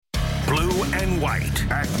Blue and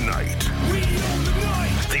white at night. We own the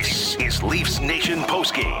night. This is Leafs Nation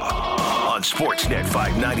postgame on Sportsnet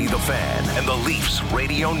 590 The Fan and the Leafs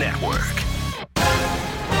Radio Network.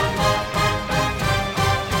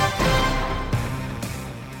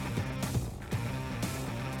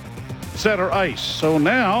 Center ice. So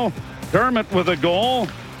now Dermott with a goal.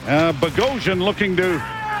 Bogosian looking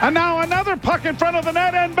to... And now another puck in front of the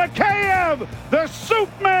net, and Mikheyev, the soup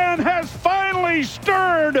man, has finally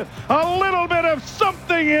stirred a little bit of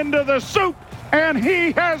something into the soup, and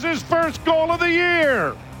he has his first goal of the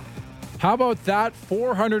year. How about that?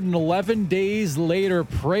 411 days later,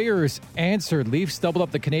 prayers answered. Leafs doubled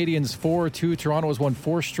up the Canadiens 4-2. Toronto has won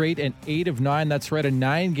 4 straight and 8 of 9. That's right, a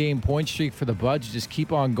 9-game point streak for the Buds. Just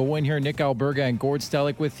keep on going here. Nick Alberga and Gord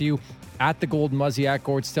Stellick with you at the Golden Muzzy, at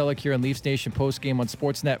Gord Stellick here on Leafs Nation postgame on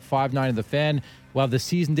Sportsnet 590 The Fan. We'll have the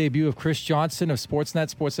season debut of Chris Johnson of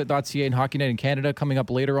Sportsnet, Sportsnet.ca, and Hockey Night in Canada coming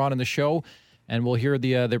up later on in the show. And we'll hear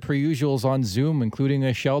the per-usuals on Zoom,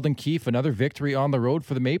 including Sheldon Keefe, another victory on the road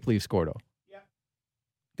for the Maple Leafs, Gordo. Yeah.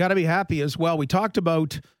 Got to be happy as well. We talked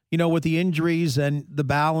about, with the injuries and the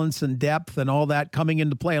balance and depth and all that coming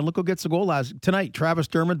into play. And look who gets the goal tonight. Travis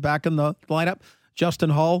Dermott back in the lineup.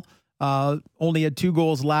 Justin Hull only had 2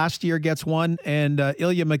 goals last year, gets 1. And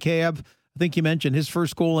Ilya Mikheyev, I think you mentioned his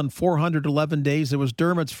first goal in 411 days. It was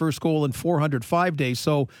Dermott's first goal in 405 days.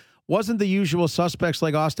 So wasn't the usual suspects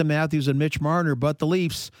like Austin Matthews and Mitch Marner, but the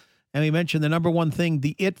Leafs. And we mentioned the number one thing,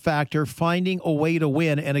 the it factor, finding a way to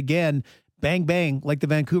win. And again, bang, bang, like the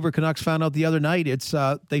Vancouver Canucks found out the other night. It's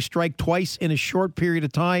they strike twice in a short period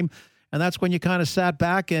of time. And that's when you kind of sat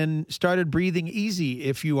back and started breathing easy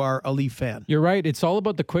if you are a Leaf fan. You're right. It's all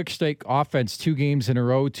about the quick strike offense. 2 games in a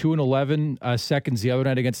row, 2 and 11 seconds the other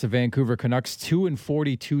night against the Vancouver Canucks. 2 and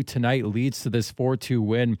 42 tonight leads to this 4-2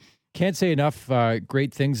 win. Can't say enough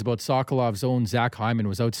great things about Sokolov's own Zach Hyman.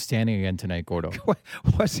 Was outstanding again tonight, Gordo.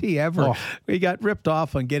 Was he ever? Oh. He got ripped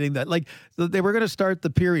off on getting that. Like, they were going to start the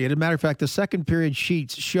period. As a matter of fact, the second period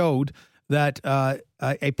sheets showed that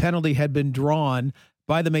a penalty had been drawn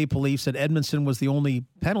by the Maple Leafs, and Edmondson was the only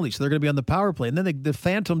penalty, so they're going to be on the power play. And then the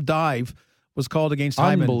phantom dive was called against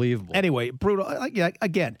Hyman. Unbelievable. Anyway, brutal.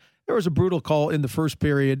 Again, there was a brutal call in the first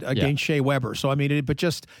period against Shea Weber. So, I mean, it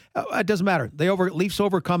doesn't matter. Leafs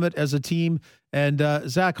overcome it as a team. And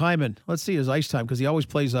Zach Hyman, let's see his ice time, because he always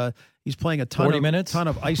plays he's playing a ton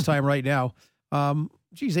of ice time right now.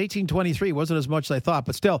 18-23 wasn't as much as I thought,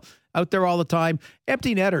 but still out there all the time.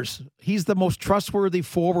 Empty netters. He's the most trustworthy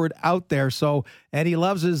forward out there. And he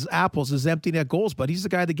loves his apples, his empty net goals, but he's the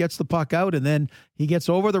guy that gets the puck out and then he gets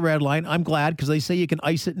over the red line. I'm glad, because they say you can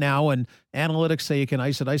ice it now and analytics say you can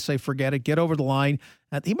ice it. I say forget it. Get over the line.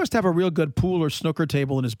 He must have a real good pool or snooker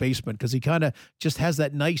table in his basement, because he kind of just has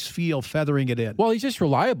that nice feel feathering it in. Well, he's just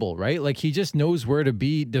reliable, right? Like, he just knows where to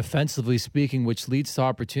be defensively speaking, which leads to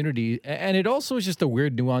opportunity. And it also is just the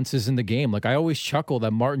weird nuances in the game. Like, I always chuckle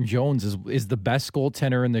that Martin Jones is the best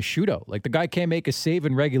goaltender in the shootout. Like, the guy can't make a save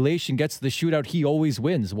in regulation, gets to the shootout, he always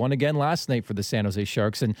wins. Won again last night for the San Jose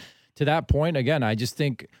Sharks. And to that point, again, I just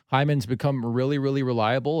think Hyman's become really, really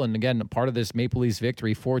reliable. And again, part of this Maple Leafs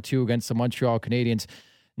victory, 4-2 against the Montreal Canadiens.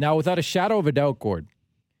 Now, without a shadow of a doubt, Gord,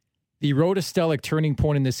 the Rhoda-Stellick turning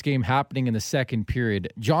point in this game happening in the second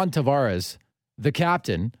period. John Tavares, the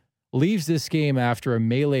captain, leaves this game after a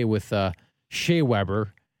melee with Shea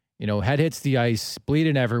Weber. Head hits the ice,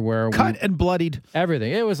 bleeding everywhere. Cut and bloodied.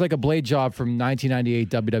 Everything. It was like a blade job from 1998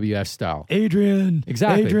 WWF style. Adrian.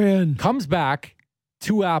 Exactly. Adrian. Comes back,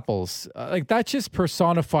 2 apples. That just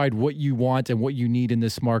personified what you want and what you need in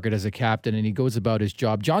this market as a captain, and he goes about his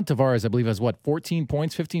job. John Tavares, I believe, has 15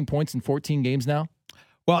 points in 14 games now?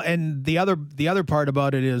 Well, and the other part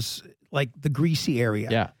about it is, like, the greasy area.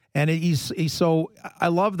 Yeah. And he's so, I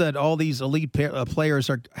love that all these elite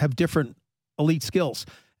players have different elite skills.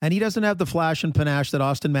 And he doesn't have the flash and panache that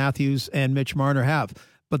Austin Matthews and Mitch Marner have,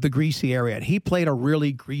 but the greasy area. And he played a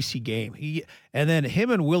really greasy game. And then him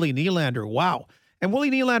and Willie Nylander, wow. And Willie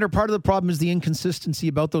Nylander, part of the problem is the inconsistency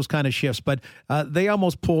about those kind of shifts, but they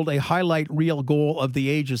almost pulled a highlight reel goal of the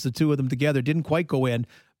ages, the two of them together. Didn't quite go in,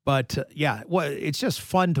 but it's just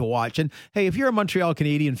fun to watch. And hey, if you're a Montreal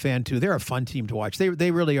Canadian fan too, they're a fun team to watch. They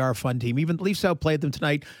really are a fun team. Even Leafs outplayed them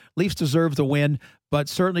tonight. Leafs deserve the win, but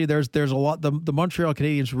certainly there's a lot. The Montreal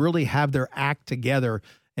Canadiens really have their act together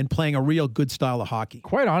and playing a real good style of hockey.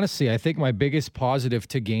 Quite honestly, I think my biggest positive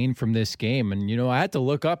to gain from this game, and I had to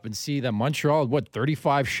look up and see that Montreal had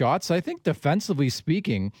 35 shots. I think defensively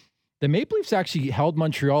speaking, the Maple Leafs actually held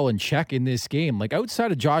Montreal in check in this game. Like,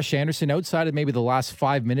 outside of Josh Anderson, outside of maybe the last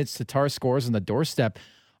 5 minutes, Tatar scores on the doorstep,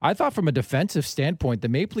 I thought from a defensive standpoint, the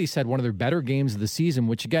Maple Leafs had one of their better games of the season,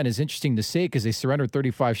 which again is interesting to say because they surrendered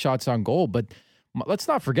 35 shots on goal. But let's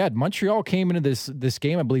not forget, Montreal came into this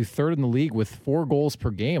game, I believe, third in the league with 4 goals per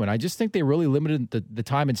game. And I just think they really limited the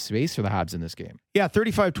time and space for the Habs in this game. Yeah,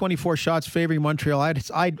 35-24 shots favoring Montreal.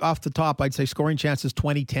 I'd off the top, I'd say scoring chances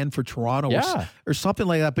 20-10 for Toronto or something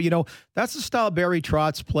like that. But, that's the style Barry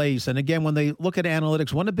Trotz plays. And again, when they look at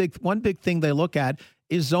analytics, one big thing they look at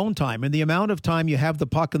is zone time. And the amount of time you have the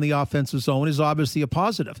puck in the offensive zone is obviously a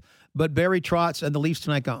positive. But Barry Trotz and the Leafs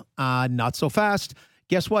tonight go, not so fast.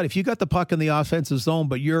 Guess what? If you got the puck in the offensive zone,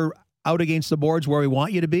 but you're out against the boards where we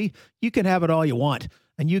want you to be, you can have it all you want.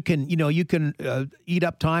 And you can eat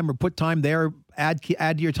up time or put time there, add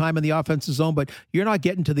to your time in the offensive zone, but you're not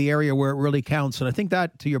getting to the area where it really counts. And I think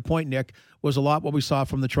that, to your point, Nick, was a lot what we saw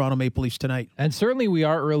from the Toronto Maple Leafs tonight. And certainly we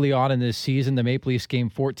are early on in this season. The Maple Leafs game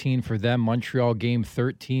 14 for them, Montreal game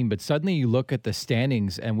 13. But suddenly you look at the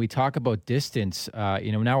standings and we talk about distance. Now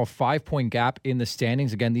a 5-point gap in the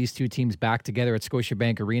standings. Again, these two teams back together at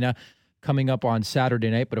Scotiabank Arena coming up on Saturday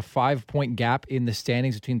night. But a 5-point gap in the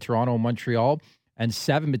standings between Toronto and Montreal, and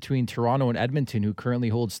 7 between Toronto and Edmonton, who currently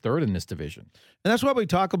holds third in this division. And that's what we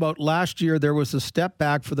talk about. Last year, there was a step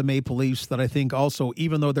back for the Maple Leafs that I think also,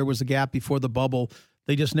 even though there was a gap before the bubble,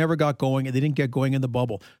 they just never got going, and they didn't get going in the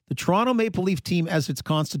bubble. The Toronto Maple Leaf team, as it's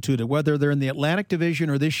constituted, whether they're in the Atlantic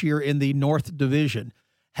Division or this year in the North Division,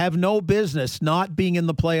 have no business not being in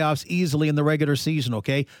the playoffs easily in the regular season,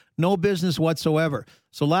 okay? No business whatsoever.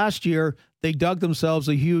 So last year, they dug themselves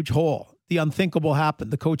a huge hole. The unthinkable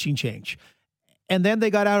happened, the coaching change. And then they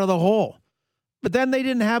got out of the hole. But then they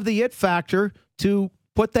didn't have the it factor to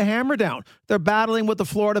put the hammer down. They're battling with the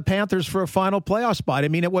Florida Panthers for a final playoff spot. I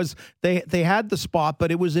mean, it was they had the spot,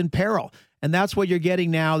 but it was in peril. And that's what you're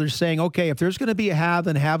getting now. They're saying, okay, if there's going to be a have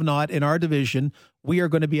and have not in our division, we are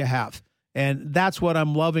going to be a have. And that's what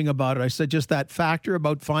I'm loving about it. I said just that factor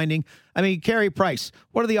about finding, Carey Price,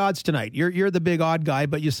 what are the odds tonight? You're the big odd guy,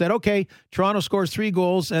 but you said, okay, Toronto scores 3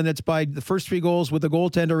 goals, and it's by the first 3 goals with the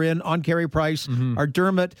goaltender in on Carey Price are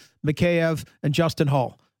Dermott, Mikheyev, and Justin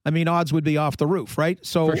Hull. Odds would be off the roof, right?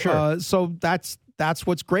 So, for sure. So that's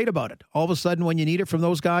what's great about it. All of a sudden, when you need it from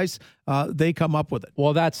those guys, they come up with it.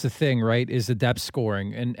 Well, that's the thing, right, is the depth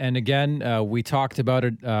scoring. And again, we talked about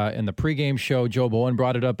it in the pregame show. Joe Bowen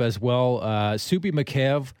brought it up as well. Supi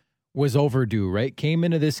Mikheyev was overdue, right? Came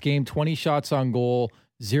into this game, 20 shots on goal,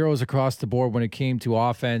 0s across the board when it came to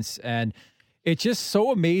offense. And it's just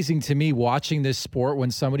so amazing to me watching this sport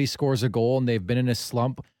when somebody scores a goal and they've been in a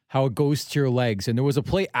slump, how it goes to your legs. And there was a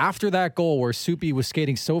play after that goal where Supi was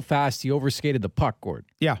skating so fast, he overskated the puck, Gord.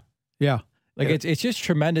 Yeah. It's just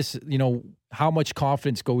tremendous, how much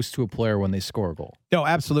confidence goes to a player when they score a goal. No,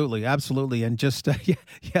 absolutely. And just,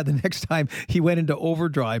 the next time he went into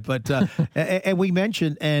overdrive. But, and we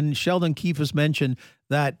mentioned, and Sheldon Keefe has mentioned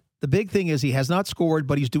that the big thing is he has not scored,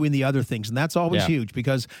 but he's doing the other things. And that's always huge,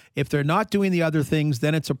 because if they're not doing the other things,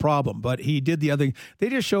 then it's a problem. But he did the other. They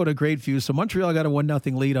just showed a great view. So Montreal got a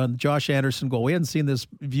 1-0 lead on Josh Anderson goal. We hadn't seen this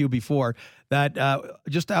view before, that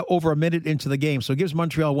just over a minute into the game. So it gives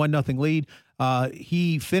Montreal 1-0 lead.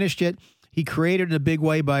 He finished it. He created it in a big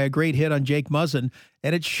way by a great hit on Jake Muzzin.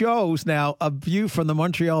 And it shows now a view from the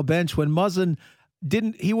Montreal bench when Muzzin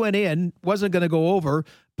he went in, wasn't going to go over,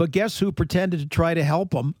 but guess who pretended to try to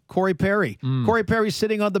help him? Corey Perry. Corey Perry's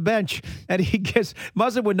sitting on the bench, and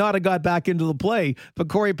Muzzin would not have got back into the play, but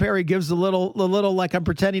Corey Perry gives the little like, I'm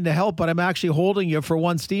pretending to help, but I'm actually holding you for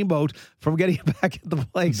one steamboat from getting back into the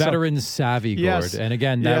play. Veteran savvy, Gord. Yes. And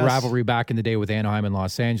again, that rivalry back in the day with Anaheim and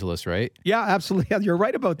Los Angeles, right? Yeah, absolutely. You're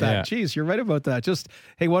right about that. Yeah. Jeez, you're right about that. Just,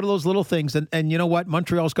 hey, what are those little things? And you know what?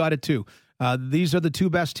 Montreal's got it too. These are the 2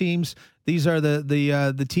 best teams. These are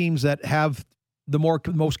the teams that have the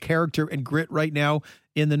most character and grit right now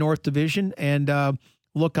in the North Division. And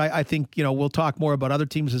look, I think, we'll talk more about other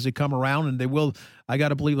teams as they come around, and they will. I got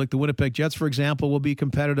to believe, like the Winnipeg Jets, for example, will be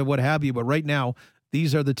competitive, what have you. But right now,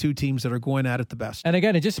 these are the 2 teams that are going at it the best. And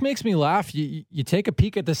again, it just makes me laugh. You take a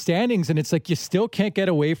peek at the standings, and it's like you still can't get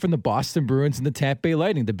away from the Boston Bruins and the Tampa Bay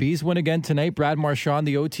Lightning. The Bees win again tonight. Brad Marchand,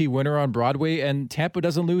 the OT winner on Broadway, and Tampa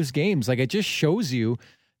doesn't lose games. Like, it just shows you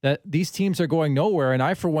that these teams are going nowhere. And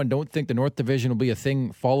I, for one, don't think the North Division will be a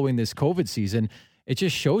thing following this COVID season. It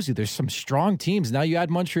just shows you there's some strong teams. Now you add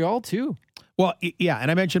Montreal, too. Well, yeah, and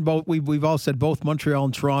I mentioned both. We've all said both Montreal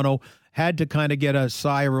and Toronto had to kind of get a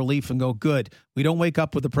sigh of relief and go, good. We don't wake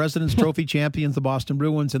up with the President's Trophy champions, the Boston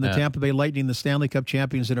Bruins, and the Tampa Bay Lightning, the Stanley Cup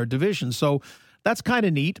champions in our division. So that's kind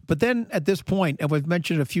of neat. But then at this point, and we've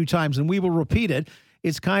mentioned it a few times, and we will repeat it,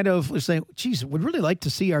 it's kind of saying, geez, we'd really like to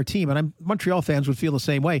see our team, and Montreal fans would feel the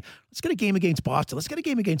same way. Let's get a game against Boston. Let's get a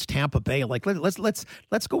game against Tampa Bay. Like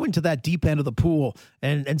let's go into that deep end of the pool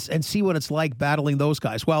and see what it's like battling those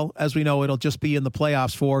guys. Well, as we know, it'll just be in the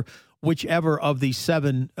playoffs for whichever of the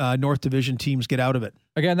 7 North Division teams get out of it.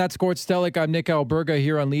 Again, that's Gord Stellick. I'm Nick Alberga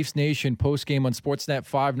here on Leafs Nation postgame on Sportsnet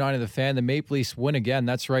 5-9 of the Fan. The Maple Leafs win again.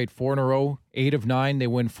 That's right, 4 in a row, 8 of 9. They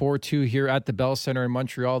win 4-2 here at the Bell Center in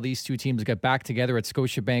Montreal. These two teams get back together at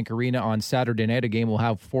Scotiabank Arena on Saturday night. A game we'll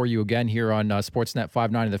have for you again here on Sportsnet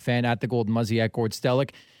 5-9 of the Fan at the Golden Muzzy at Gord Stellick.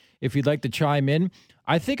 If you'd like to chime in,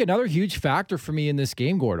 I think another huge factor for me in this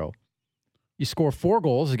game, Gordo, you score 4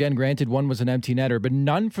 goals. Again, granted, one was an empty netter, but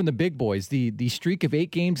none from the big boys. The streak of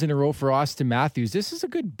 8 games in a row for Auston Matthews. This is a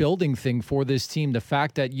good building thing for this team. The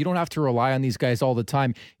fact that you don't have to rely on these guys all the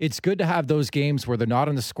time. It's good to have those games where they're not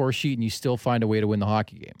on the score sheet and you still find a way to win the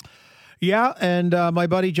hockey game. Yeah, and my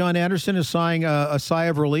buddy John Anderson is sighing a sigh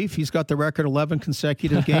of relief. He's got the record 11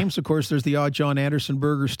 consecutive games. Of course, there's the odd John Anderson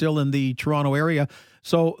burger still in the Toronto area.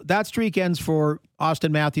 So that streak ends for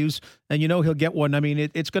Auston Matthews, and he'll get one. I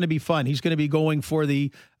mean, it's going to be fun. He's going to be going for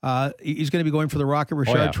the Rocket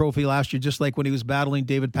Richard Trophy last year, just like when he was battling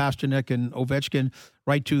David Pastrnak and Ovechkin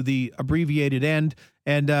right to the abbreviated end.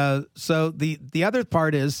 And so the other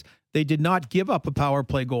part is, they did not give up a power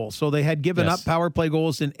play goal. So they had given up power play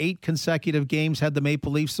goals in 8 consecutive games, had the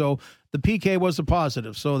Maple Leafs. So the PK was a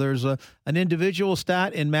positive. So there's an individual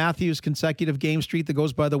stat in Matthews' consecutive game streak that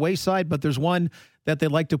goes by the wayside, but there's one that they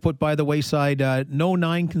like to put by the wayside. No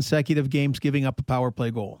 9 consecutive games giving up a power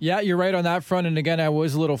play goal. Yeah, you're right on that front. And again, I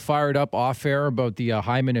was a little fired up off air about the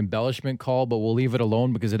Hyman embellishment call, but we'll leave it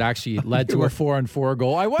alone because it actually led to a 4-on-4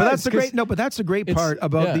 goal. I was. But that's a great part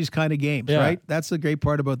about these kind of games, right? That's the great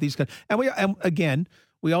part about these kind. And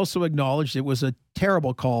we also acknowledged it was a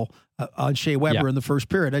terrible call on Shea Weber in the first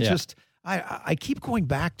period. I keep going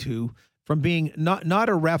back to, from being not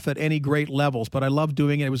a ref at any great levels, but I love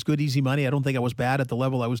doing it. It was good, easy money. I don't think I was bad at the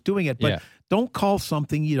level I was doing it. But don't call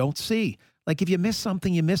something you don't see. Like if you miss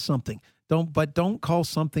something, you miss something. Don't call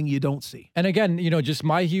something you don't see. And again, just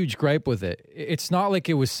my huge gripe with it, it's not like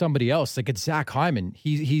it was somebody else. Like it's Zach Hyman.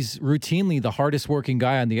 He's routinely the hardest working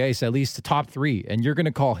guy on the ice, at least the top 3. And you're going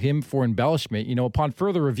to call him for embellishment. Upon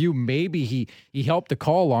further review, maybe he helped the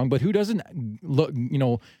call along, but who doesn't look,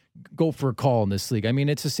 go for a call in this league? I mean,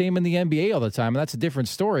 it's the same in the NBA all the time, and that's a different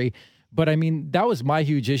story. But I mean, that was my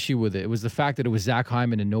huge issue with it. It was the fact that it was Zach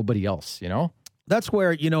Hyman and nobody else, That's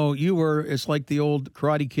where, you were, it's like the old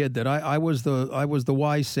Karate Kid that I was the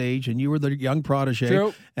wise sage and you were the young protege.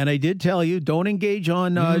 True. And I did tell you, don't engage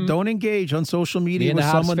on social media with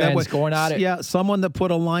someone that was going at it. Yeah, someone that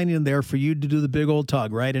put a line in there for you to do the big old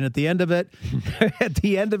tug, right? And at the end of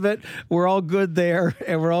it, we're all good there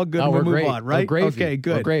and we're all good. No, we'll move on, right? Okay,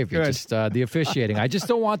 good. We're gravy. Good. Just the officiating. I just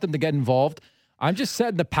don't want them to get involved. I'm just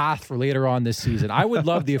setting the path for later on this season. I would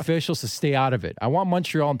love the officials to stay out of it. I want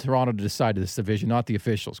Montreal and Toronto to decide this division, not the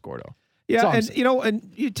officials, Gordo. Yeah, and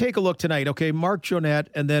and you take a look tonight, okay, Mark Jonette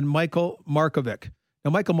and then Michael Markovic. Now,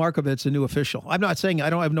 Michael Markovic's a new official. I'm not saying I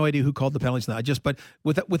have no idea who called the penalties now. But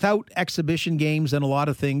without exhibition games and a lot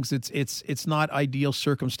of things, it's not ideal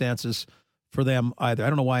circumstances for them either. I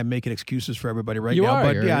don't know why I'm making excuses for everybody now.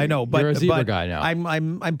 But I know. But you're a zebra guy now.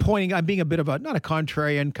 I'm pointing. I'm being a bit of not a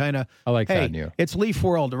contrarian kind of. I like that in you. It's Leaf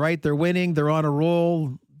World, right? They're winning. They're on a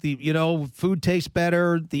roll. Food tastes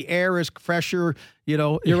better. The air is fresher.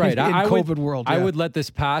 You're right. In COVID world, I would let this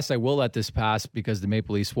pass. I will let this pass because the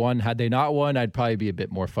Maple Leafs won. Had they not won, I'd probably be a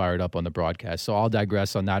bit more fired up on the broadcast. So I'll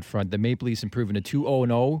digress on that front. The Maple Leafs improving to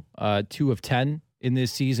 2-0-0, 2 of 10 in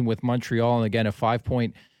this season with Montreal, and again a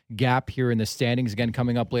 5-point gap here in the standings. Again,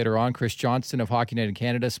 coming up later on, Chris Johnston of Hockey Night in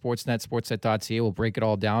Canada, Sportsnet, sportsnet.ca will break it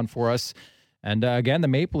all down for us. And again, the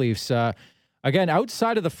Maple Leafs, again,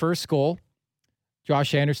 outside of the first goal,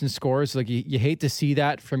 Josh Anderson scores. Like you hate to see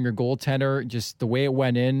that from your goaltender, just the way it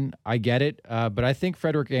went in. I get it. But I think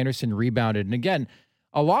Frederik Andersen rebounded. And again,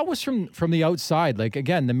 a lot was from the outside. Like,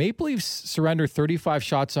 again, the Maple Leafs surrendered 35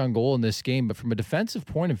 shots on goal in this game. But from a defensive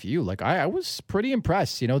point of view, like I was pretty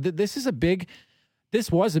impressed. This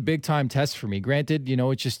was a big-time test for me. Granted,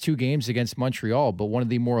 it's just 2 games against Montreal, but one of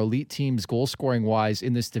the more elite teams goal-scoring-wise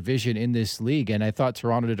in this division, in this league, and I thought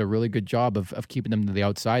Toronto did a really good job of keeping them to the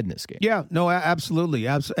outside in this game. Yeah, no, absolutely.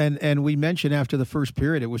 And we mentioned after the first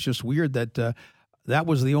period, it was just weird that that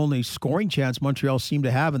was the only scoring chance Montreal seemed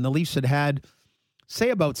to have, and the Leafs had say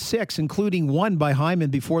about 6, including one by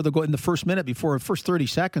Hyman before the goal in the first 30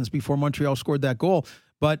 seconds before Montreal scored that goal,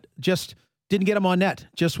 but just didn't get him on net.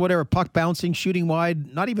 Just whatever, puck bouncing, shooting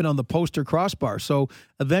wide, not even on the post or crossbar. So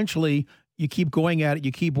eventually you keep going at it,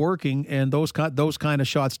 you keep working, and those kind of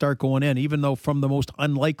shots start going in, even though from the most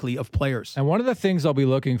unlikely of players. And one of the things I'll be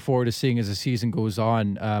looking forward to seeing as the season goes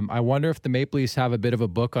on, I wonder if the Maple Leafs have a bit of a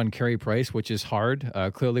book on Carey Price, which is hard.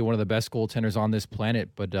 Clearly one of the best goaltenders on this planet,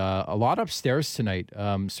 but a lot upstairs tonight.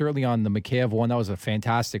 Certainly on the Mikheyev one, that was a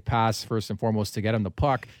fantastic pass, first and foremost, to get him the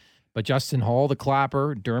puck. But Justin Hall, the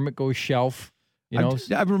clapper, Dermott goes shelf.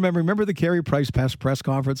 I remember the Carey Price press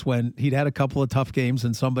conference when he'd had a couple of tough games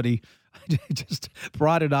and somebody just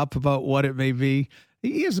brought it up about what it may be.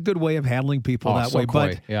 He has a good way of handling people that way.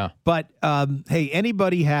 But hey,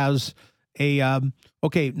 anybody has a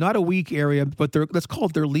not a weak area, but let's call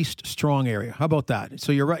it their least strong area. How about that?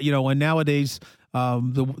 So you're right. And nowadays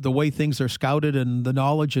the way things are scouted and the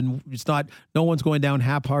knowledge, and no one's going down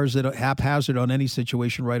haphazard on any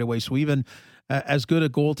situation right away. So even as good a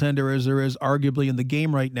goaltender as there is arguably in the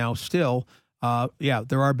game right now, still,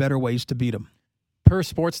 there are better ways to beat him. Per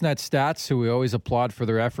Sportsnet Stats, who we always applaud for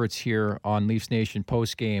their efforts here on Leafs Nation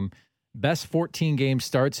postgame, best 14-game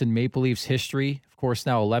starts in Maple Leafs history. Of course,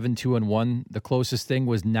 now 11-2-1. The closest thing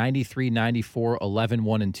was 93-94,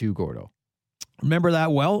 11-1-2, Gordo. Remember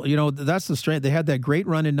that well. That's the strength. They had that great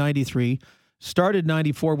run in 93, started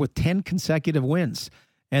 94 with 10 consecutive wins,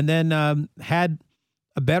 and then had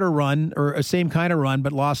a better run or a same kind of run,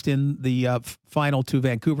 but lost in the final to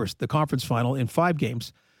Vancouver, the conference final, in 5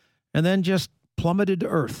 games, and then just plummeted to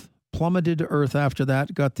earth after that.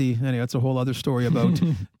 That's a whole other story about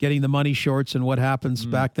getting the money shorts and what happens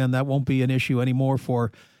back then. That won't be an issue anymore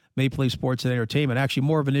for Maple Leaf Sports and Entertainment. Actually,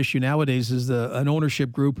 more of an issue nowadays is an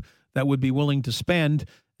ownership group that would be willing to spend,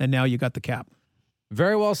 and now you got the cap.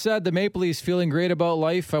 Very well said. The Maple Leafs feeling great about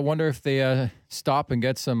life. I wonder if they stop and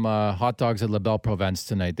get some hot dogs at La Belle Province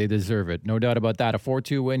tonight. They deserve it. No doubt about that. A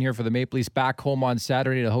 4-2 win here for the Maple Leafs back home on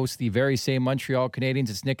Saturday to host the very same Montreal Canadiens.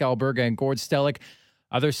 It's Nick Alberga and Gord Stellick.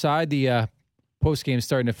 Other side, the postgame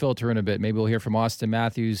starting to filter in a bit. Maybe we'll hear from Austin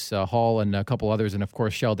Matthews, Hall, and a couple others, and of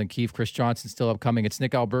course Sheldon Keefe. Chris Johnson still upcoming. It's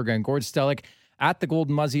Nick Alberga and Gord Stellick at the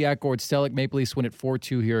Golden Muzzy at Gord Stellick. Maple Leafs win at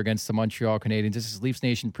 4-2 here against the Montreal Canadiens. This is Leafs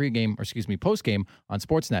Nation postgame on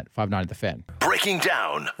Sportsnet 590 The Fan. Breaking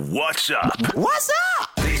down what's up. What's up?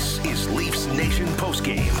 This is Leafs Nation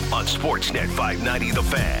postgame on Sportsnet 590 The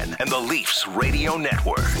Fan and the Leafs Radio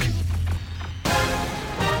Network.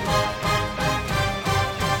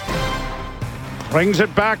 Brings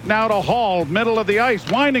it back now to Hall, middle of the ice,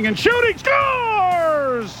 winding and shooting,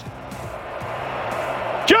 scores!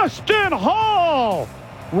 Justin Hall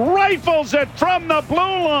rifles it from the blue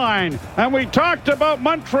line. And we talked about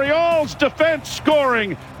Montreal's defense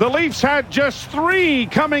scoring. The Leafs had just 3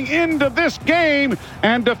 coming into this game,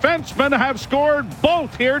 and defensemen have scored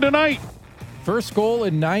both here tonight. First goal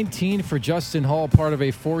in 19 for Justin Hall, part of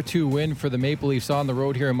a 4-2 win for the Maple Leafs on the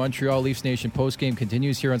road here in Montreal. Leafs Nation postgame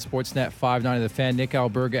continues here on Sportsnet 590 The Fan. Nick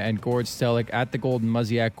Alberga and Gord Stellick at the Golden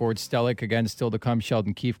Muzzy at Gord Stellick. Again, still to come,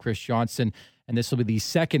 Sheldon Keefe, Chris Johnson. And this will be the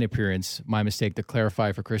second appearance, my mistake to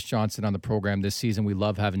clarify, for Chris Johnson on the program this season. We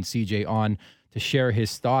love having CJ on to share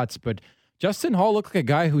his thoughts. But Justin Hall looked like a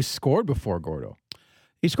guy who scored before, Gordo.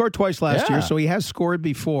 He scored twice last year, so he has scored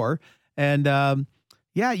before. And,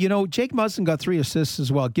 Jake Muzzin got 3 assists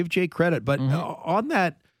as well. Give Jake credit. But on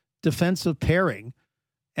that defensive pairing,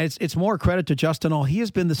 it's more credit to Justin Hall. He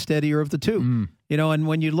has been the steadier of the two. And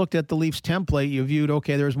when you looked at the Leafs template, you viewed,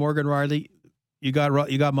 there's Morgan Rielly. You got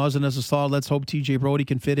Muzzin as a solid. Let's hope TJ Brody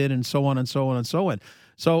can fit in, and so on and so on and so on.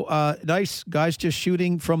 So nice guys just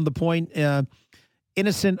shooting from the point,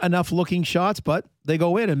 innocent enough looking shots, but they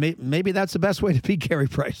go in, and maybe that's the best way to beat Carey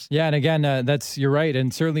Price. Yeah, and again, you're right,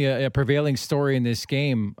 and certainly a prevailing story in this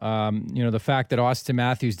game. The fact that Austin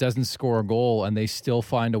Matthews doesn't score a goal and they still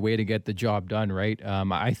find a way to get the job done. Right.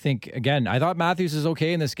 I think I thought Matthews is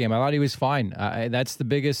okay in this game. I thought he was fine. That's the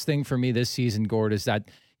biggest thing for me this season, Gord, is that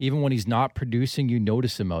even when he's not producing, you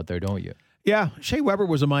notice him out there, don't you? Yeah, Shea Weber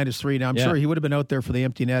was a -3. Now I'm sure he would have been out there for the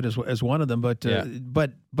empty net as one of them,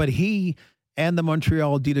 but he and the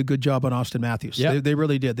Montreal did a good job on Austin Matthews. Yep. They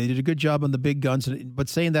really did. They did a good job on the big guns. But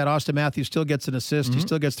saying that, Austin Matthews still gets an assist. He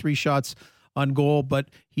still gets 3 shots on goal, but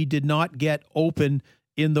he did not get open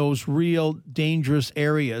in those real dangerous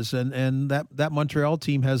areas. And that Montreal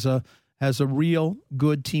team has a real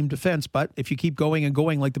good team defense. But if you keep going and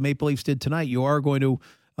going like the Maple Leafs did tonight, you are going to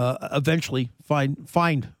eventually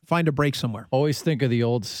find a break somewhere. Always think of the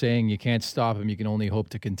old saying, you can't stop him, you can only hope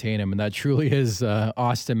to contain him. And that truly is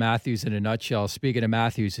Austin Matthews in a nutshell. Speaking of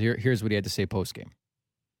Matthews, here's what he had to say postgame.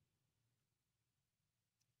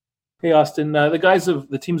 Hey, Austin,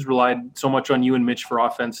 the team's relied so much on you and Mitch for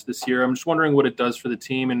offense this year. I'm just wondering what it does for the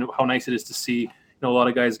team and how nice it is to see a lot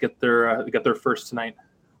of guys get their first tonight.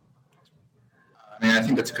 I mean, I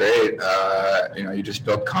think that's great. You just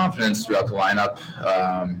build confidence throughout the lineup.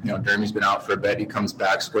 Dermy's been out for a bit. He comes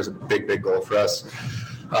back, scores a big goal for us.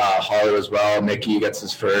 Holly as well. Mickey gets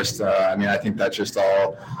his first. I think that's just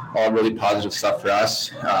all really positive stuff for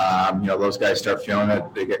us. Those guys start feeling it.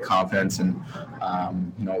 They get confidence, and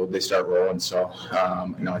they start rolling. So,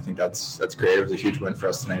 I think that's great. It was a huge win for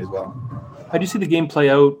us tonight as well. How do you see the game play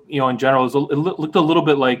out? In general, it looked a little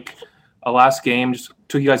bit like a last game. Just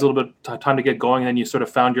took you guys a little bit of time to get going, and then you sort of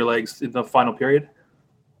found your legs in the final period.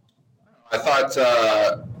 I thought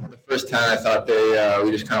the first 10, I thought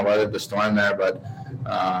we just kind of weathered the storm there, but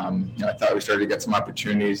I thought we started to get some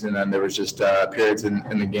opportunities, and then there was just periods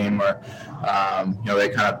in the game where they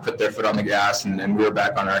kind of put their foot on the gas, and we were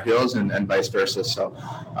back on our heels, and vice versa. So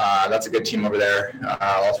that's a good team over there.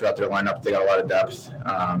 All throughout their lineup, they got a lot of depth,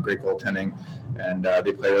 great goaltending, and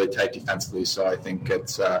they play really tight defensively. So I think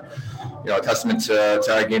it's a testament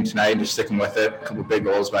to our game tonight, and just sticking with it. A couple big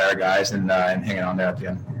goals by our guys, and hanging on there at the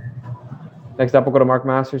end. Next up, we'll go to Mark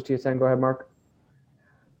Masters, TSN. Go ahead, Mark.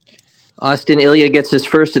 Austin, Ilya gets his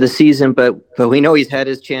first of the season, but we know he's had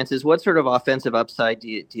his chances. What sort of offensive upside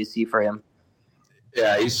do you see for him?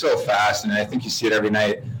 Yeah, he's so fast, and I think you see it every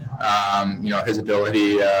night. His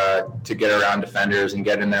ability to get around defenders and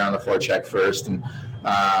get in there on the forecheck first. And,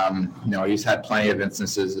 he's had plenty of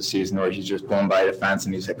instances this season where he's just blown by defense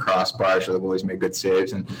and he's hit crossbars where the goalies made good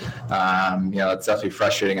saves. And, it's definitely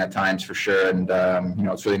frustrating at times for sure. And,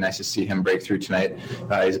 it's really nice to see him break through tonight.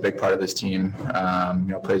 He's a big part of this team,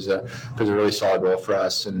 plays a really solid role for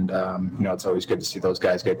us. And, it's always good to see those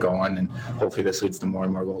guys get going, and hopefully this leads to more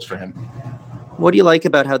and more goals for him. What do you like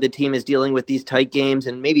about how the team is dealing with these tight games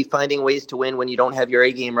and maybe finding ways to win when you don't have your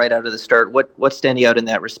A game right out of the start? What's standing out in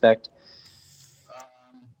that respect?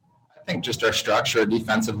 I think just our structure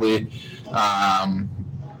defensively,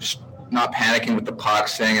 just not panicking with the puck,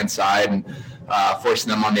 staying inside and forcing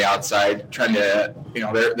them on the outside, trying to,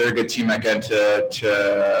 they're a good team that get to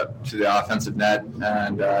the offensive net,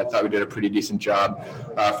 and I thought we did a pretty decent job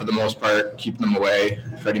for the most part, keeping them away.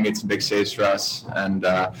 Freddie made some big saves for us, and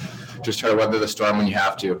just try to weather the storm when you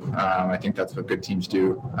have to. I think that's what good teams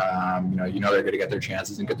do. They're going to get their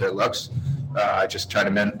chances and get their looks. Just try to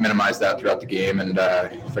minimize that throughout the game, and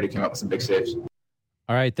Freddie came up with some big saves.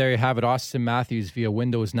 All right, there you have it. Austin Matthews via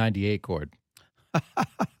Windows 98, Cord.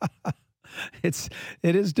 It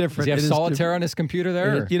is different. Does he have solitaire on his computer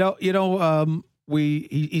there? He's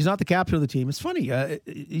not the captain of the team. It's funny.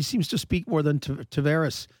 He seems to speak more than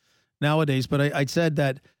Tavares nowadays. But I said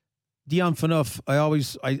that Dion Phaneuf,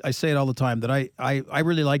 I say it all the time, that I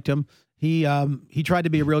really liked him. He tried to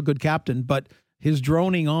be a real good captain, but his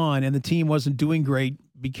droning on and the team wasn't doing great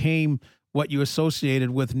became what you associated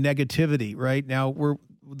with negativity. Right now,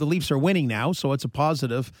 the Leafs are winning now, so it's a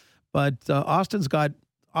positive. But Austin's got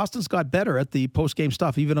better at the post-game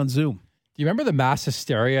stuff, even on Zoom. Do you remember the mass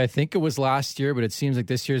hysteria? I think it was last year, but it seems like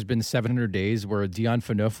this year's been 700 days where Dion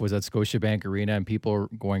Phaneuf was at Scotiabank Arena and people were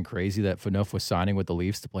going crazy that Phaneuf was signing with the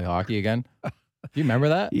Leafs to play hockey again. Do you remember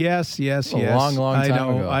that? Yes. A long time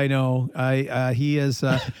ago. I know. He is.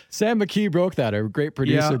 Sam McKee broke that. A great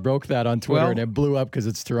producer broke that on Twitter, and it blew up because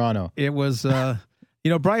it's Toronto. It was.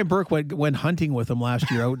 Brian Burke went hunting with him last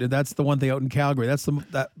year. That's the one thing out in Calgary. That's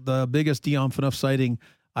the biggest Dion Phaneuf sighting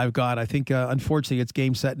I've got. I think, unfortunately, it's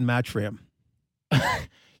game, set, and match for him.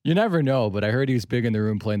 You never know, but I heard he was big in the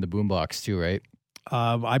room playing the boombox too, right?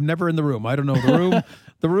 I'm never in the room. I don't know. The room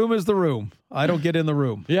the room is the room. I don't get in the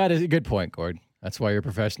room. Yeah, it is a good point, Gord. That's why you're a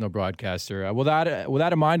professional broadcaster. With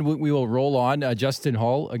that in mind, we will roll on. Justin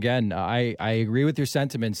Holl, again, I agree with your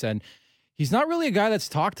sentiments, and he's not really a guy that's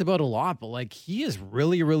talked about a lot, but he has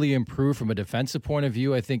really, really improved from a defensive point of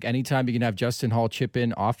view. I think anytime you can have Justin Holl chip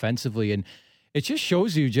in offensively, and it just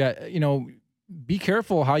shows you, be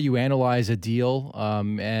careful how you analyze a deal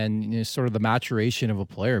and sort of the maturation of a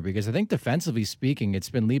player, because I think defensively speaking, it's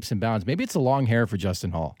been leaps and bounds. Maybe it's the long hair for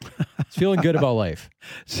Justin Holl. He's feeling good about life.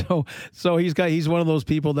 So he's one of those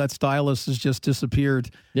people that stylist has just disappeared.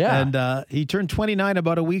 Yeah. And he turned 29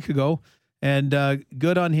 about a week ago, and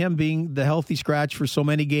good on him being the healthy scratch for so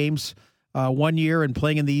many games. 1 year and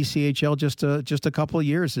playing in the ECHL just a couple of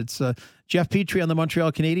years. It's Jeff Petrie on the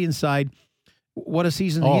Montreal Canadiens side. What a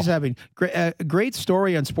season he's having. Great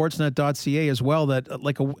story on sportsnet.ca as well, that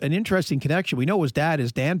an interesting connection. We know his dad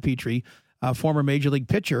is Dan Petrie, former Major League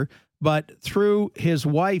pitcher, but through his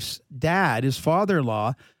wife's dad, his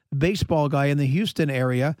father-in-law, baseball guy in the Houston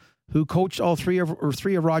area who coached all three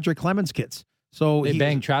of Roger Clemens' kids. So they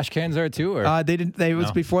banged trash cans there too, or they didn't. It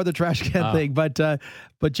was before the trash can thing.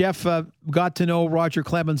 But Jeff got to know Roger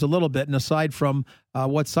Clemens a little bit, and aside from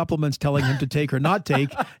what supplements telling him to take or not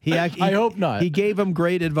take, I hope not. He gave him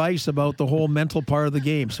great advice about the whole mental part of the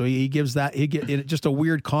game. So he gives that. Just a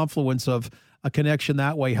weird confluence of a connection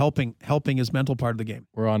that way, helping his mental part of the game.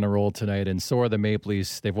 We're on a roll tonight, and so are the Maple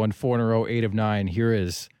Leafs. They've won 4 in a row, 8 of 9. Here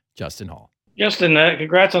is Justin Hall. Justin,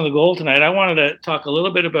 congrats on the goal tonight. I wanted to talk a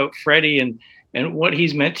little bit about Freddie and what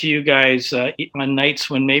he's meant to you guys on nights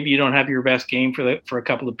when maybe you don't have your best game for a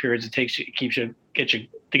couple of periods. It get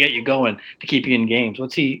you going to keep you in games.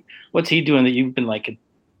 What's he doing that you've been liking?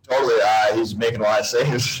 Totally. He's making a lot of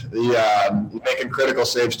saves. He's making critical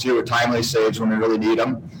saves too, timely saves when we really need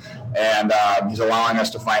them. And he's allowing us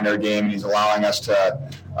to find our game, and he's allowing us to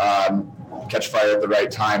catch fire at the right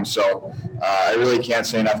time. So I really can't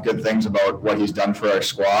say enough good things about what he's done for our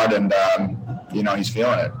squad, and he's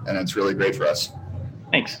feeling it, and it's really great for us.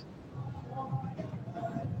 Thanks.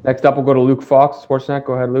 Next up, we'll go to Luke Fox, Sportsnet.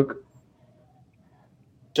 Go ahead, Luke.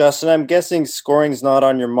 Justin, I'm guessing scoring's not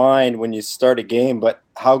on your mind when you start a game, but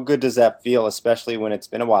how good does that feel, especially when it's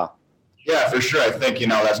been a while? Yeah, for sure. I think,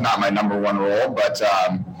 that's not my number one role, but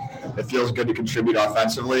it feels good to contribute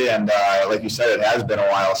offensively. And like you said, it has been a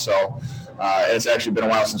while. So it's actually been a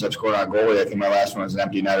while since I've scored on a goalie. I think my last one was an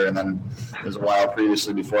empty netter, and then it was a while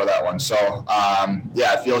previously before that one. So,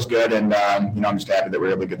 it feels good. And, I'm just happy that we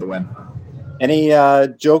were able to get the win. Any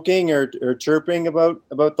joking or chirping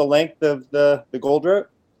about the length of the goal drought?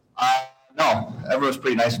 No, everyone's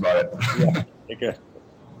pretty nice about it. Yeah. Okay.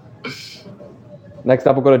 Next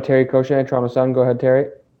up, we'll go to Terry Cochet, Toronto Sun. Go ahead,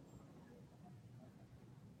 Terry.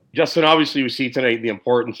 Justin, obviously we see tonight the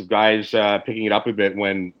importance of guys picking it up a bit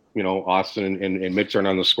when, Austin and Mitch aren't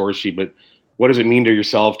on the score sheet. But what does it mean to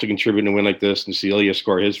yourself to contribute in a win like this and see Ilya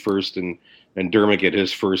score his first and Dermott get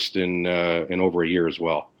his first in over a year as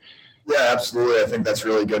well? Yeah, absolutely. I think that's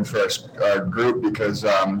really good for our group because, we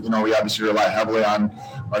obviously rely heavily on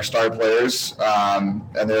our star players, and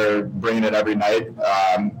they're bringing it every night.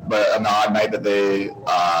 But on the odd night that they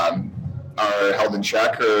are held in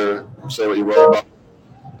check, or say what you will about,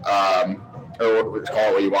 or call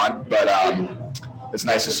it what you want. But it's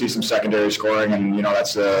nice to see some secondary scoring, and, I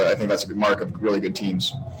think that's a good mark of really good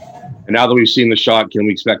teams. And now that we've seen the shot, can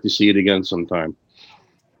we expect to see it again sometime?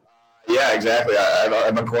 Yeah, exactly.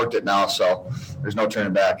 I've uncorked it now, so there's no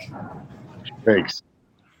turning back. Thanks.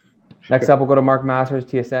 Next up, we'll go to Mark Masters,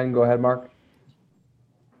 TSN. Go ahead, Mark.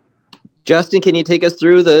 Justin, can you take us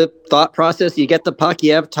through the thought process? You get the puck,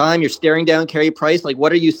 you have time, you're staring down Carey Price. Like,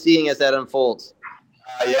 what are you seeing as that unfolds?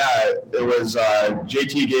 It was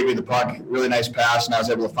JT gave me the puck, really nice pass, and I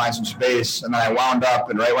was able to find some space. And then I wound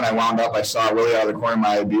up, and right when I wound up, I saw Willie out of the corner of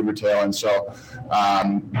my beaver tail. And so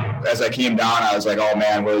as I came down, I was like, oh,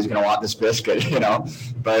 man, Willie's going to want this biscuit,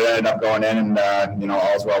 But I ended up going in, and,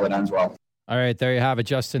 all's well that ends well. All right, there you have it,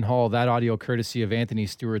 Justin Hall. That audio courtesy of Anthony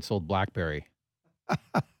Stewart's old BlackBerry.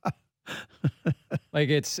 Like,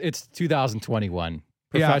 it's 2021.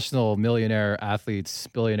 Professional millionaire athletes,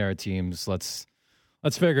 billionaire teams. Let's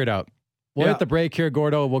figure it out. We'll hit the break here,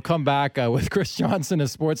 Gordo. We'll come back with Chris Johnson of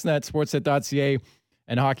Sportsnet, sportsnet.ca,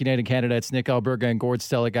 and Hockey Night in Canada. It's Nick Alberga and Gord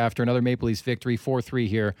Stellick after another Maple Leafs victory, 4-3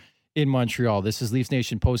 here in Montreal. This is Leafs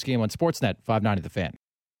Nation postgame on Sportsnet 590 The Fan.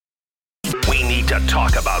 We need to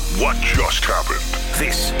talk about what just happened.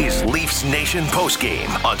 This is Leafs Nation postgame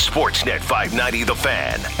on Sportsnet 590 The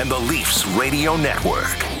Fan and the Leafs Radio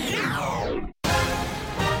Network.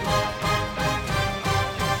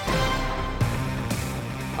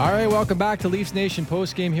 All right, welcome back to Leafs Nation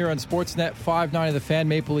postgame here on Sportsnet 590 The Fan.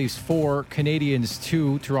 Maple Leafs 4, Canadiens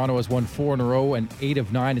 2. Toronto has won 4 in a row and 8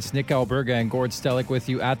 of 9. It's Nick Alberga and Gord Stellick with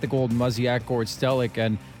you at the Golden Muzzy at Gord Stellick.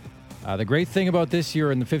 And the great thing about this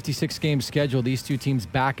year in the 56-game schedule, these two teams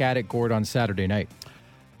back at it, Gord, on Saturday night.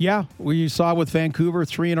 Yeah, we saw with Vancouver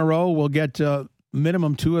 3 in a row. We'll get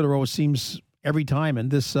minimum 2 in a row, it seems, every time. And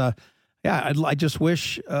this, I just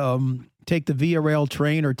wish... take the Via Rail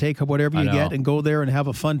train or take whatever you get and go there and have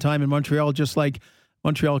a fun time in Montreal, just like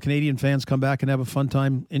Montreal Canadian fans come back and have a fun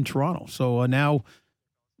time in Toronto. So now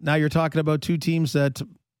you're talking about two teams that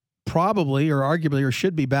probably or arguably or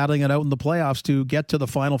should be battling it out in the playoffs to get to the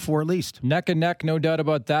Final Four at least. Neck and neck, no doubt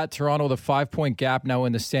about that. Toronto, the 5-point gap now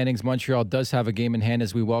in the standings. Montreal does have a game in hand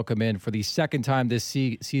as we welcome in for the second time this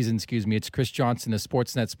season. It's Chris Johnson of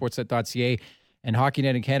Sportsnet, sportsnet.ca. And Hockey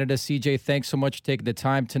Night in Canada. CJ, thanks so much for taking the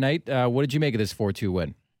time tonight. What did you make of this 4-2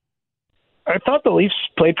 win? I thought the Leafs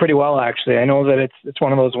played pretty well, actually. I know that it's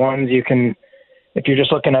one of those ones you can, if you're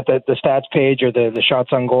just looking at the stats page or the shots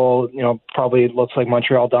on goal, probably looks like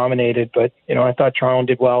Montreal dominated. But, I thought Toronto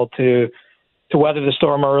did well to weather the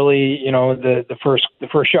storm early. You know, the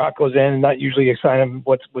first shot goes in, not usually a sign of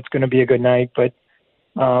what's going to be a good night. But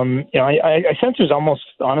you know, I sense there's almost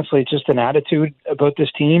honestly just an attitude about this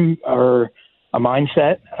team or a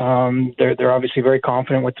mindset. They're obviously very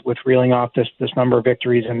confident with reeling off this number of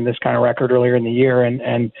victories and this kind of record earlier in the year,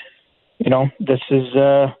 and you know, this is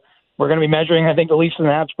we're going to be measuring, I think, the Leafs and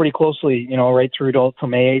the Habs pretty closely, you know, right through till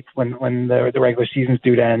May 8th when the regular season's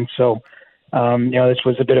due to end. So, you know, this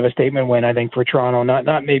was a bit of a statement win, I think, for Toronto,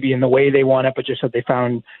 not maybe in the way they won it, but just that they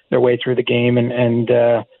found their way through the game and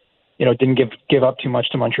you know, didn't give up too much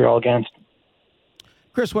to Montreal against.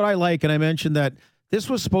 Chris, what I like, and I mentioned that this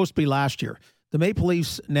was supposed to be last year. The Maple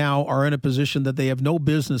Leafs now are in a position that they have no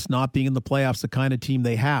business not being in the playoffs, the kind of team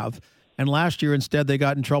they have. And last year, instead, they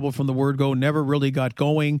got in trouble from the word go, never really got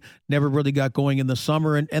going in the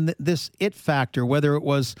summer. And this it factor, whether it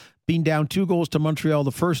was being down 2 goals to Montreal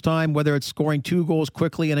the first time, whether it's scoring 2 goals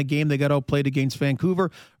quickly in a game they got outplayed against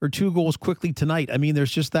Vancouver, or 2 goals quickly tonight. I mean,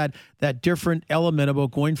 there's just that different element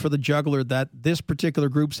about going for the jugular that this particular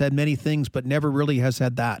group's had many things, but never really has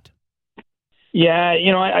had that. Yeah,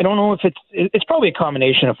 you know, I don't know if it's probably a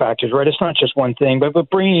combination of factors, right? It's not just one thing, but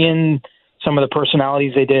bringing in some of the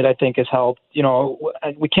personalities they did, I think, has helped. You know,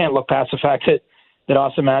 we can't look past the fact that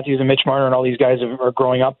Austin Matthews and Mitch Marner and all these guys are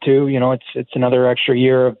growing up too. You know, it's another extra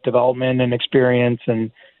year of development and experience and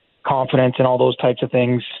confidence and all those types of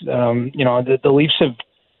things. You know, the Leafs have,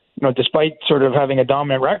 you know, despite sort of having a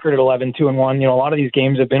dominant record at 11-2-1, you know, a lot of these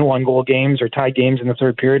games have been 1-goal games or tied games in the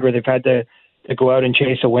third period where they've had to go out and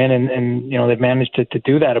chase a win, and you know, they've managed to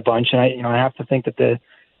do that a bunch. And I have to think that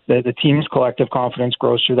the team's collective confidence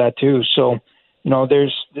grows through that too. So, you know,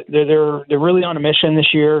 they're really on a mission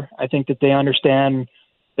this year. I think that they understand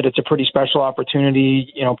that it's a pretty special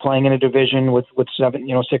opportunity, you know, playing in a division with 6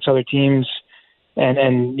 other teams,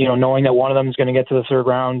 and you know, knowing that one of them is going to get to the third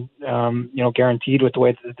round, you know, guaranteed with the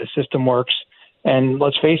way that the system works. And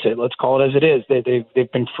let's face it, let's call it as it is.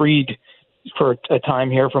 They've been freed for a time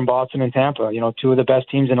here from Boston and Tampa, you know, 2 of the best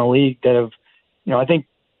teams in the league that have, you know, I think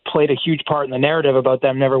played a huge part in the narrative about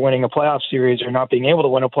them never winning a playoff series or not being able to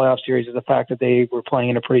win a playoff series is the fact that they were playing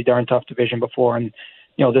in a pretty darn tough division before. And,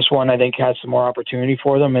 you know, this one I think has some more opportunity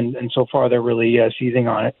for them. And so far they're really seizing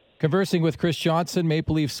on it. Conversing with Chris Johnson,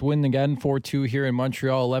 Maple Leafs win again 4-2 here in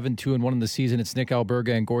Montreal, 11-2-1 in the season. It's Nick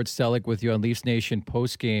Alberga and Gord Stellick with you on Leafs Nation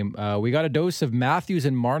postgame. We got a dose of Matthews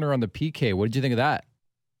and Marner on the PK. What did you think of that?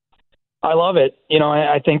 I love it. You know,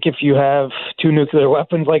 I think if you have 2 nuclear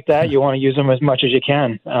weapons like that, you want to use them as much as you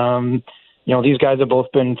can. You know, these guys have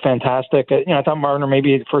both been fantastic. You know, I thought Marner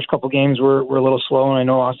maybe the first couple games were a little slow, and I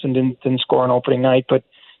know Austin didn't score on opening night, but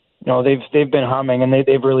you know, they've been humming, and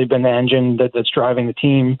they've really been the engine that's driving the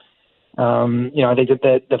team. You know, I think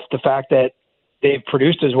that the fact that they've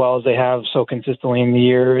produced as well as they have so consistently in the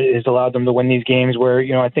year has allowed them to win these games where,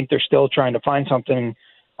 you know, I think they're still trying to find something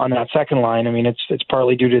on that second line. I mean, it's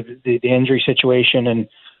partly due to the injury situation and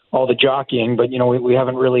all the jockeying, but, you know, we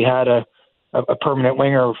haven't really had a permanent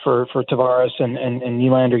winger for Tavares and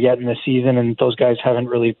Nylander yet in this season, and those guys haven't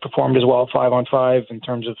really performed as well 5-on-5 in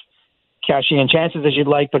terms of cashing in chances as you'd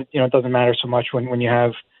like, but, you know, it doesn't matter so much when you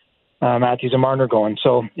have Matthews and Marner going.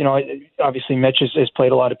 So, you know, obviously Mitch has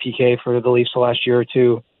played a lot of PK for the Leafs the last year or two.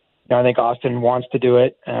 You know, I think Austin wants to do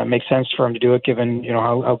it. Makes sense for him to do it given, you know,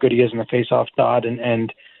 how good he is in the face-off dot.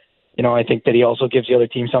 And you know, I think that he also gives the other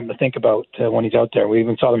team something to think about when he's out there. We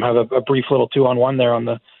even saw them have a brief little 2-on-1 there on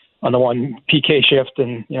the one PK shift.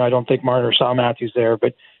 And, you know, I don't think Marner saw Matthews there,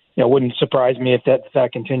 but, you know, it wouldn't surprise me if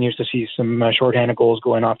that continues to see some shorthanded goals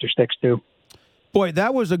going off their sticks too. Boy,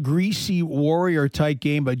 that was a greasy warrior-type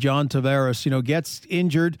game by John Tavares. You know, gets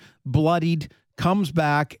injured, bloodied, comes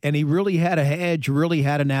back, and he really had a edge, really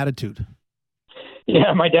had an attitude.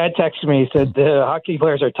 Yeah, my dad texted me. He said, hockey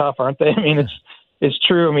players are tough, aren't they? I mean, it's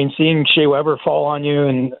true. I mean, seeing Shea Weber fall on you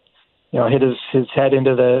and, you know, hit his head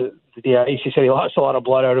into the ice, he said he lost a lot of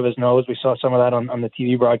blood out of his nose. We saw some of that on the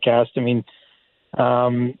TV broadcast. I mean,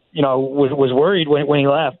 you know, was worried when he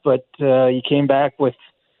left, but he came back with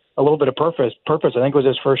a little bit of purpose. I think it was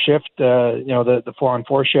his first shift, you know, the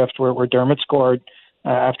 4-on-4 shift where Dermott scored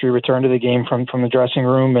after he returned to the game from the dressing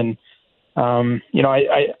room. And, you know,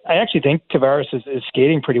 I actually think Tavares is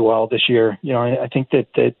skating pretty well this year. You know, I think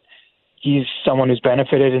that he's someone who's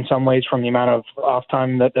benefited in some ways from the amount of off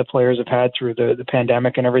time that players have had through the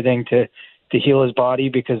pandemic and everything to heal his body,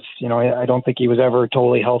 because, you know, I don't think he was ever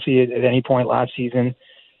totally healthy at any point last season.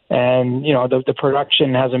 And, you know, the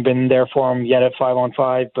production hasn't been there for him yet at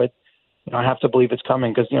 5-on-5, but, you know, I have to believe it's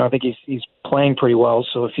coming because, you know, I think he's playing pretty well.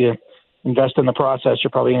 So if you invest in the process,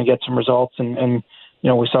 you're probably going to get some results. And you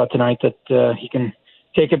know, we saw tonight that he can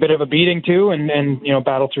take a bit of a beating too and, you know,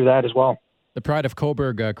 battle through that as well. The pride of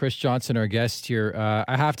Coburg, Chris Johnson, our guest here.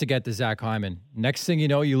 I have to get to Zach Hyman. Next thing you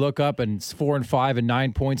know, you look up and it's 4-5 and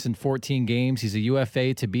 9 points in 14 games. He's a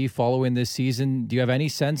UFA to be following this season. Do you have any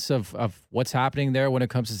sense of what's happening there when it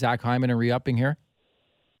comes to Zach Hyman and re-upping here?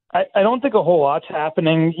 I don't think a whole lot's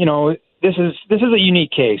happening. This is a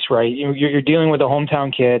unique case, right? You're dealing with a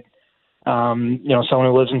hometown kid. Someone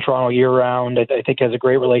who lives in Toronto year round. I think has a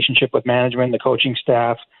great relationship with management, the coaching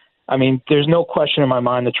staff. I mean, there's no question in my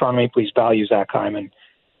mind that Toronto Maple Leafs value Zach Hyman.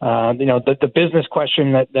 The business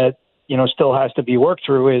question that still has to be worked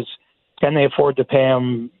through is, can they afford to pay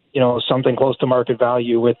him, something close to market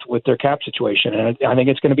value with their cap situation? And I think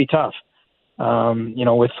it's going to be tough.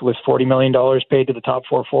 With $40 million paid to the top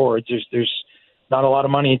 4 forwards, there's not a lot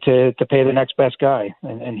of money to pay the next best guy.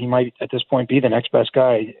 And he might at this point be the next best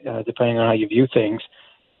guy, depending on how you view things.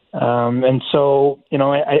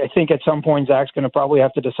 I think at some point Zach's going to probably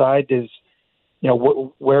have to decide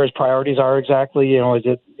where his priorities are exactly. Is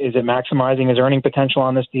it maximizing his earning potential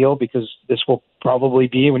on this deal? Because this will probably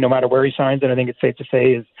be, no matter where he signs it, I think it's safe to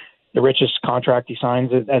say is the richest contract he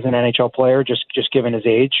signs as an NHL player, just given his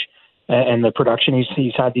age and the production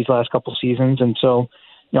he's had these last couple seasons. And so,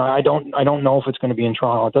 I don't know if it's going to be in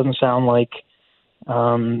Toronto. It doesn't sound like,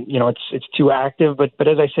 it's too active, but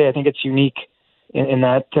as I say, I think it's unique in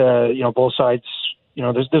that, both sides,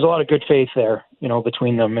 there's a lot of good faith there,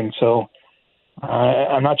 between them. And so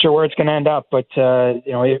I'm not sure where it's going to end up, but,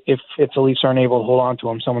 if the Leafs aren't able to hold on to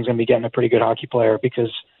him, someone's going to be getting a pretty good hockey player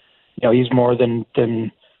because, he's more than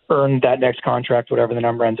earned that next contract, whatever the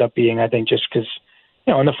number ends up being, I think, just because,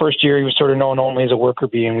 in the first year he was sort of known only as a worker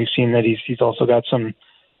bee, and we've seen that he's also got some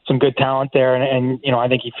good talent there. And I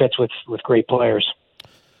think he fits with great players.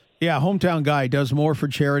 Yeah, hometown guy, does more for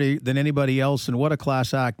charity than anybody else, and what a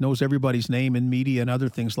class act, knows everybody's name in media and other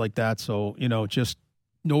things like that. So, just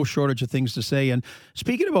no shortage of things to say. And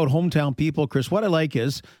speaking about hometown people, Chris, what I like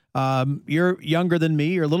is you're younger than me,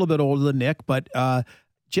 you're a little bit older than Nick, but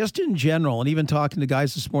just in general, and even talking to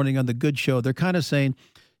guys this morning on The Good Show, they're kind of saying,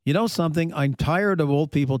 something, I'm tired of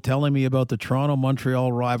old people telling me about the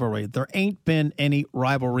Toronto-Montreal rivalry. There ain't been any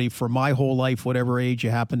rivalry for my whole life, whatever age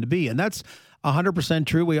you happen to be. And that's 100%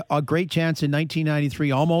 true. We a great chance in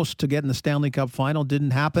 1993 almost to get in the Stanley Cup final.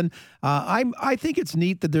 Didn't happen. I think it's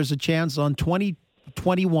neat that there's a chance on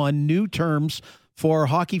 2021 new terms for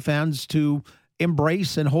hockey fans to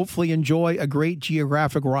embrace and hopefully enjoy a great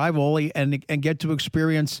geographic rivalry and get to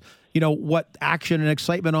experience, what action and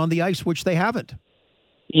excitement on the ice, which they haven't.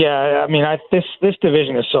 Yeah, I mean, this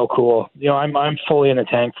division is so cool. I'm fully in the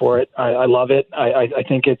tank for it. I love it. I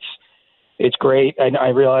think it's great. I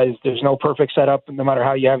realize there's no perfect setup, no matter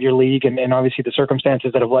how you have your league, and obviously the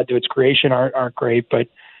circumstances that have led to its creation aren't great. But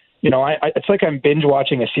it's like I'm binge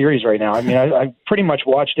watching a series right now. I mean, I've pretty much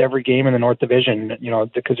watched every game in the North Division,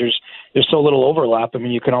 because there's so little overlap. I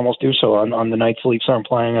mean, you can almost do so on the nights the Leafs aren't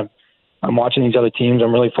playing. I'm watching these other teams.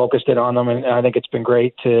 I'm really focused in on them, and I think it's been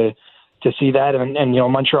great to see that. And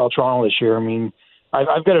Montreal, Toronto this year. I mean,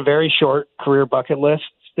 I've got a very short career bucket list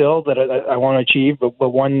still that I want to achieve,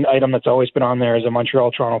 but one item that's always been on there is a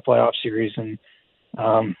Montreal-Toronto playoff series. And,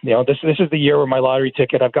 this is the year where my lottery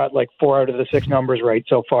ticket, I've got like 4 out of the 6 numbers right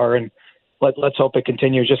so far. And let's hope it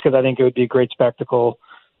continues, just because I think it would be a great spectacle.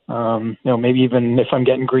 Maybe even if I'm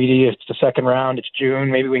getting greedy, it's the second round, it's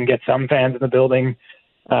June, maybe we can get some fans in the building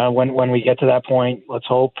when we get to that point. Let's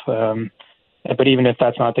hope. But even if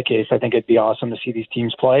that's not the case, I think it'd be awesome to see these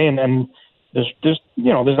teams play. And there's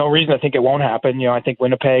no reason to think it won't happen. I think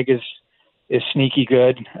Winnipeg is sneaky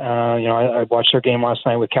good. I watched their game last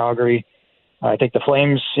night with Calgary. I think the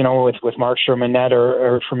Flames, with Markstrom and net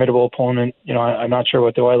are a formidable opponent. I'm not sure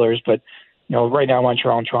what the Oilers, but right now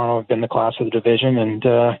Montreal and Toronto have been the class of the division, and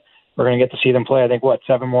we're going to get to see them play. I think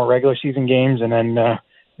 7 more regular season games, and then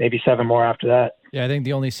maybe 7 more after that. Yeah, I think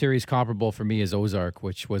the only series comparable for me is Ozark,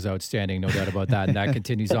 which was outstanding, no doubt about that. And that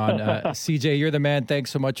continues on. CJ, you're the man.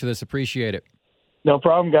 Thanks so much for this. Appreciate it. No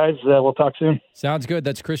problem, guys. We'll talk soon. Sounds good.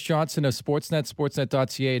 That's Chris Johnson of Sportsnet,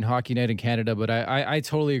 sportsnet.ca, and Hockey Night in Canada. But I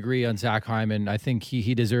totally agree on Zach Hyman. I think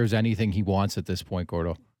he deserves anything he wants at this point,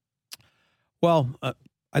 Gordo. Well,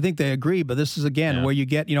 I think they agree, but this is, again, where you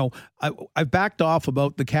get, I've backed off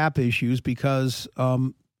about the cap issues because,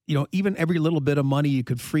 even every little bit of money you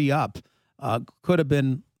could free up could have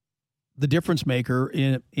been the difference maker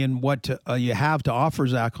in what you have to offer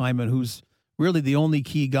Zach Hyman, who's really the only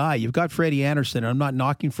key guy. You've got Freddie Anderson. I'm not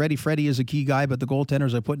knocking Freddie. Freddie is a key guy, but the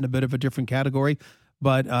goaltenders I put in a bit of a different category.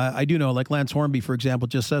 But I do know, like Lance Hornby, for example,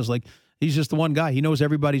 just says, he's just the one guy. He knows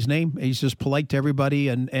everybody's name. He's just polite to everybody,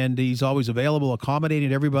 and he's always available, accommodating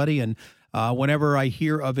to everybody. And whenever I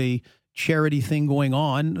hear of a charity thing going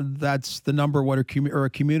on, that's the number one, or a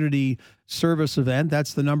community service event,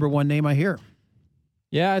 that's the number one name I hear.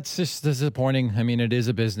 Yeah, it's just disappointing. I mean, it is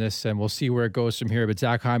a business, and we'll see where it goes from here. But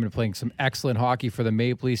Zach Hyman playing some excellent hockey for the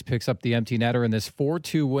Maple Leafs, picks up the empty netter in this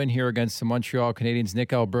 4-2 win here against the Montreal Canadiens. Nick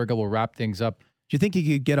Alberga will wrap things up. Do you think he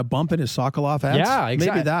could get a bump in his Sokolov ads? Yeah,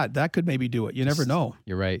 exactly. Maybe that could maybe do it. You never know.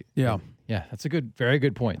 You're right. Yeah. Yeah, that's a very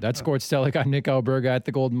good point. That's Gord Stellick on Nick Alberga at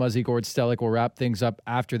the Golden Muzzy. Gord Stellick will wrap things up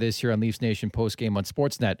after this here on Leafs Nation postgame on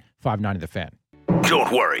Sportsnet 590 The Fan.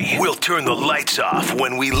 Don't worry, we'll turn the lights off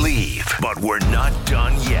when we leave, but we're not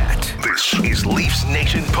done yet. This is Leafs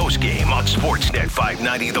Nation postgame on Sportsnet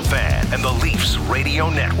 590 The Fan and the Leafs Radio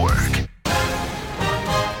Network.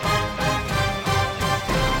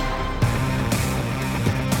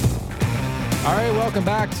 All right, welcome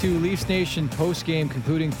back to Leafs Nation postgame,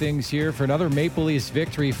 concluding things here for another Maple Leafs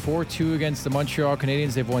victory, 4-2 against the Montreal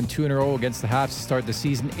Canadiens. They've won 2 in a row against the Habs to start the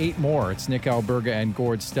season, 8 more. It's Nick Alberga and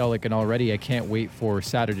Gord Stellick, and already I can't wait for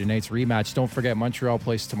Saturday night's rematch. Don't forget, Montreal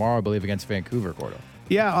plays tomorrow, I believe, against Vancouver, Gordo.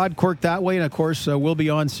 Yeah, odd quirk that way, and of course, we'll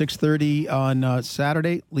be on 6:30 on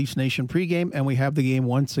Saturday, Leafs Nation pregame, and we have the game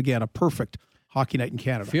once again, a perfect hockey night in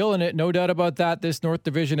Canada. Feeling it, no doubt about that. This North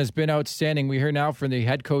Division has been outstanding. We hear now from the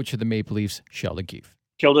head coach of the Maple Leafs, Sheldon Keefe.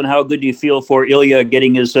 Sheldon, how good do you feel for Ilya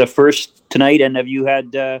getting his first tonight? And have you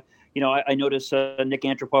had, I noticed Nick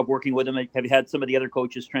Antropov working with him. Have you had some of the other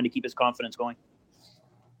coaches trying to keep his confidence going?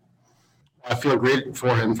 I feel great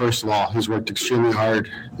for him, first of all. He's worked extremely hard,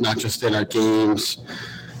 not just in our games,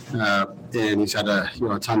 and he's had a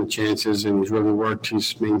ton of chances, and he's really worked.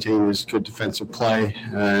 He's maintained his good defensive play,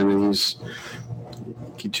 and he's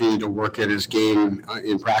continued to work at his game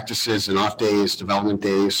in practices and off days, development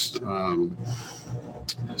days.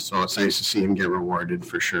 So it's nice to see him get rewarded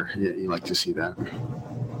for sure. You like to see that.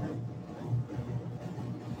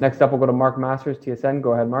 Next up, we'll go to Mark Masters, TSN.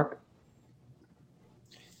 Go ahead, Mark.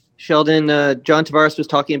 Sheldon, John Tavares was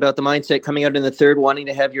talking about the mindset coming out in the third, wanting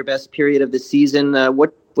to have your best period of the season.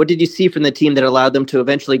 What did you see from the team that allowed them to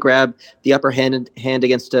eventually grab the upper hand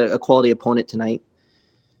against a quality opponent tonight?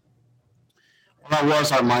 Well, that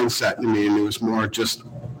was our mindset. I mean, it was more just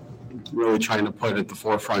really trying to put at the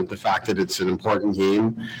forefront the fact that it's an important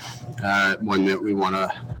game, one that we want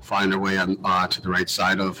to find our way on to the right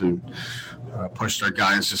side of, and pushed our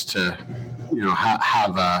guys just to,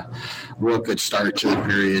 have a real good start to the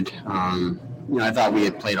period. I thought we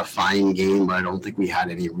had played a fine game, but I don't think we had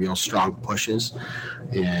any real strong pushes,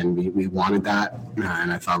 and we wanted that,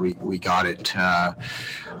 and I thought we got it.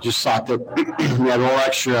 Just thought that we had a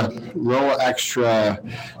little extra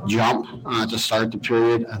jump to start the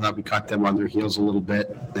period. I thought we cut them on their heels a little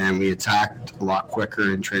bit, and we attacked a lot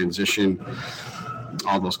quicker in transition.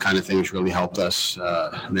 All those kind of things really helped us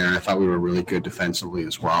there. And I thought we were really good defensively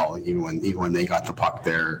as well. Even when they got the puck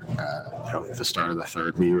there, at the start of the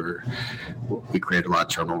third, we created a lot of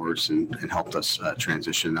turnovers and helped us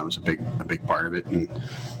transition. That was a big part of it. And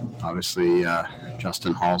obviously,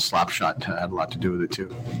 Justin Hall's slap shot had a lot to do with it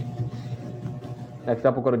too. Next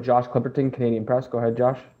up, we'll go to Josh Clipperton, Canadian Press. Go ahead,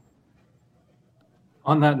 Josh.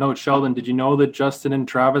 On that note, Sheldon, did you know that Justin and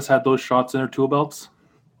Travis had those shots in their tool belts?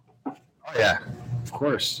 Oh yeah. Of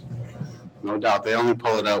course, no doubt. They only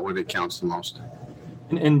pull it out when it counts the most.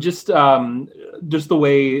 And just the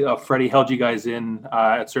way Freddie held you guys in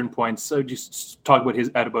at certain points. So just talk about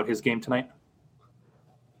his game tonight.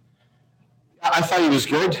 I thought he was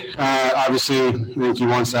good. Obviously, I think he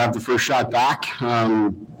wants to have the first shot back.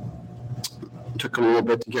 Took a little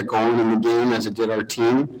bit to get going in the game, as it did our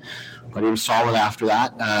team. But he was solid after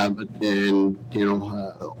that. A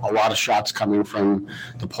lot of shots coming from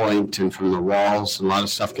the point and from the walls, and a lot of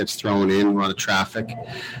stuff gets thrown in, a lot of traffic.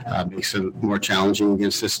 Makes it more challenging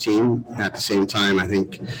against this team. At the same time, I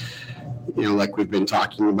think, like we've been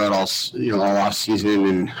talking about all off season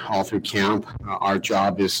and all through camp, our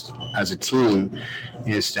job is, as a team,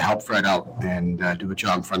 is to help Fred out and do a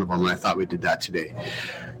job in front of him. And I thought we did that today.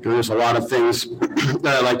 There's a lot of things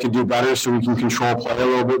that I'd like to do better so we can control play a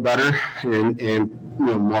little bit better and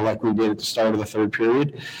more like we did at the start of the third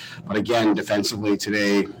period. But again, defensively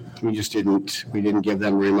today, we didn't give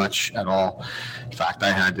them very much at all. In fact,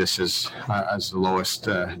 I had this as the lowest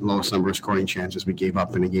number of scoring chances we gave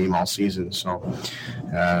up in a game all season. So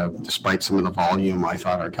despite some of the volume, I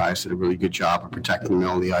thought our guys did a really good job of protecting the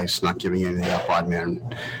middle of the ice, not giving anything up on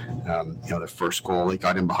men. The first goal, they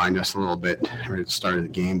got in behind us a little bit right at the start of the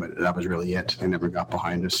game, but that was really it. They never got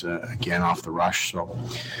behind us again off the rush. So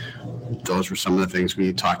those were some of the things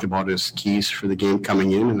we talked about as keys for the game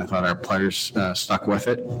coming in, and I thought our players stuck with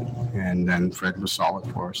it. And then Fred was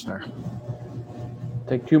solid for us there.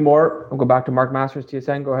 Take two more. We'll go back to Mark Masters,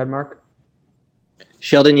 TSN. Go ahead, Mark.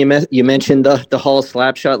 Sheldon, you mentioned the Hall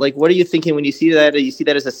slap shot. Like, what are you thinking when you see that? Do you see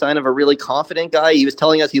that as a sign of a really confident guy? He was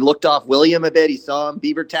telling us he looked off William a bit. He saw him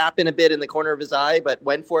Bieber tapping a bit in the corner of his eye, but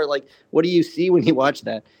went for it. Like, what do you see when you watch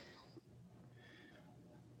that?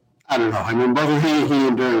 I don't know. I mean, both he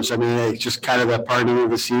and Burns. I mean, it's just kind of a parting of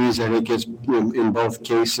the seas. I think it's in both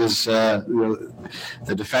cases,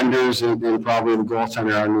 the defenders and probably the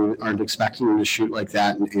goaltender aren't expecting him to shoot like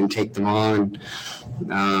that and take them on.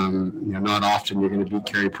 Not often you're going to beat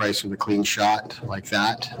Carey Price with a clean shot like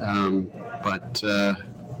that, but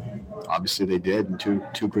obviously they did. And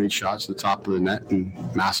two great shots at the top of the net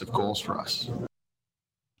and massive goals for us.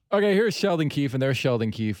 Okay, here's Sheldon Keefe, and there's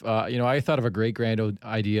Sheldon Keefe. I thought of a great grand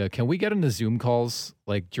idea. Can we get into Zoom calls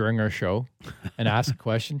like during our show and ask a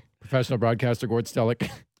question? Professional broadcaster Gord Stellick.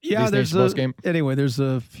 Yeah, there's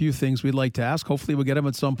a few things we'd like to ask. Hopefully we'll get them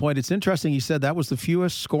at some point. It's interesting. You said that was the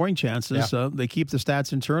fewest scoring chances. Yeah. They keep the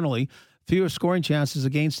stats internally. Fewest scoring chances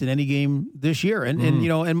against in any game this year.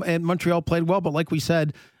 And Montreal played well, but like we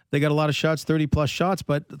said, they got a lot of shots, 30-plus shots,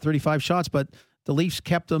 but 35 shots, but the Leafs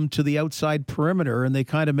kept them to the outside perimeter, and they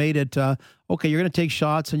kind of made it, okay, you're going to take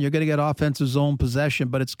shots and you're going to get offensive zone possession,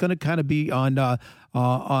 but it's going to kind of be on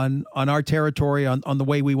our territory, on the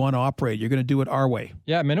way we want to operate. You're going to do it our way.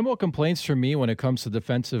 Yeah, minimal complaints from me when it comes to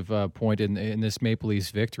defensive point in this Maple Leafs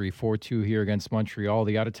victory, 4-2 here against Montreal.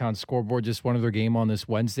 The out-of-town scoreboard just won their game on this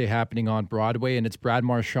Wednesday happening on Broadway, and it's Brad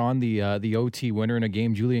Marchand, the OT winner in a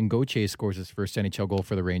game. Julien Gauthier scores his first NHL goal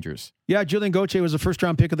for the Rangers. Yeah, Julien Gauthier was a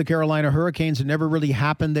first-round pick of the Carolina Hurricanes. It never really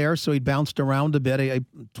happened there, so he bounced around a bit,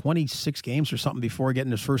 26 games or something before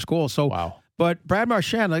getting his first goal. So, wow. But Brad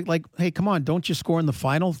Marchand, like, hey, come on, don't you score in the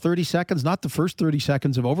final 30 seconds, not the first 30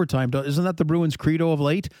 seconds of overtime. Isn't that the Bruins' credo of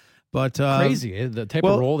late? But crazy, the type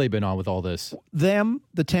of role they've been on with all this. Them,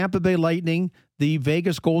 the Tampa Bay Lightning, the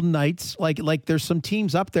Vegas Golden Knights, like there's some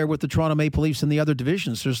teams up there with the Toronto Maple Leafs in the other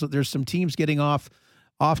divisions. There's some teams getting off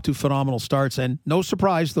to phenomenal starts, and no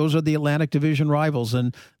surprise, those are the Atlantic Division rivals.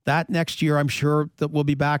 And that next year, I'm sure that we'll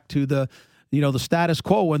be back to the status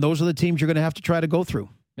quo, and those are the teams you're going to have to try to go through.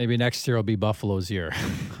 Maybe next year will be Buffalo's year.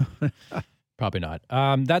 Probably not.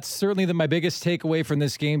 That's certainly my biggest takeaway from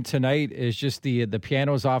this game tonight is just the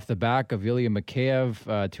pianos off the back of Ilya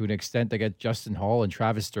Mikheyev to an extent. They got Justin Holl and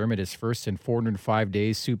Travis Dermott his first in 405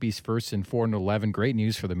 days. Soupy's first in 411. Great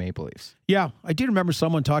news for the Maple Leafs. Yeah, I did remember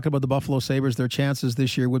someone talking about the Buffalo Sabres. Their chances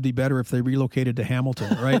this year would be better if they relocated to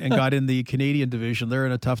Hamilton, right, and got in the Canadian division. They're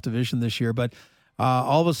in a tough division this year, but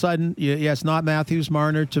all of a sudden, it's not Matthews,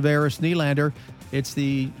 Marner, Tavares, Nylander. It's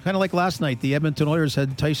the kind of like last night. The Edmonton Oilers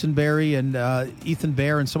had Tyson Barrie and Ethan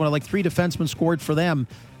Bear, and someone like three defensemen scored for them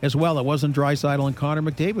as well. It wasn't Draisaitl and Connor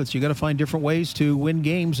McDavid. So you got to find different ways to win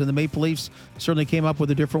games, and the Maple Leafs certainly came up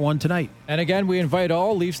with a different one tonight. And again, we invite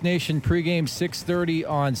all Leafs Nation pregame 6:30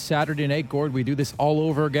 on Saturday night. Gord, we do this all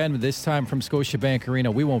over again, this time from Scotiabank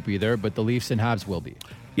Arena. We won't be there, but the Leafs and Habs will be.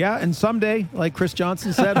 Yeah, and someday, like Chris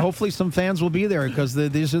Johnson said, hopefully some fans will be there because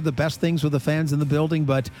these are the best things with the fans in the building.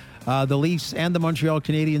 But the Leafs and the Montreal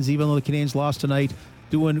Canadiens, even though the Canadiens lost tonight,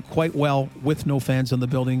 doing quite well with no fans in the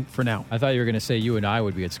building for now. I thought you were going to say you and I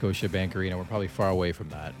would be at Scotiabank Arena. We're probably far away from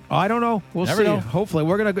that. I don't know. We'll Never see. know. Hopefully.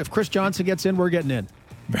 If Chris Johnson gets in, we're getting in.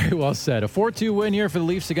 Very well said. A 4-2 win here for the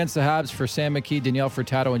Leafs against the Habs. For Sam McKee, Danielle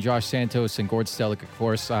Furtado, and Josh Santos, and Gord Stellick, of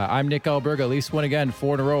course. I'm Nick Alberga. Leafs win again,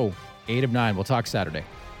 4 in a row, 8 of 9. We'll talk Saturday.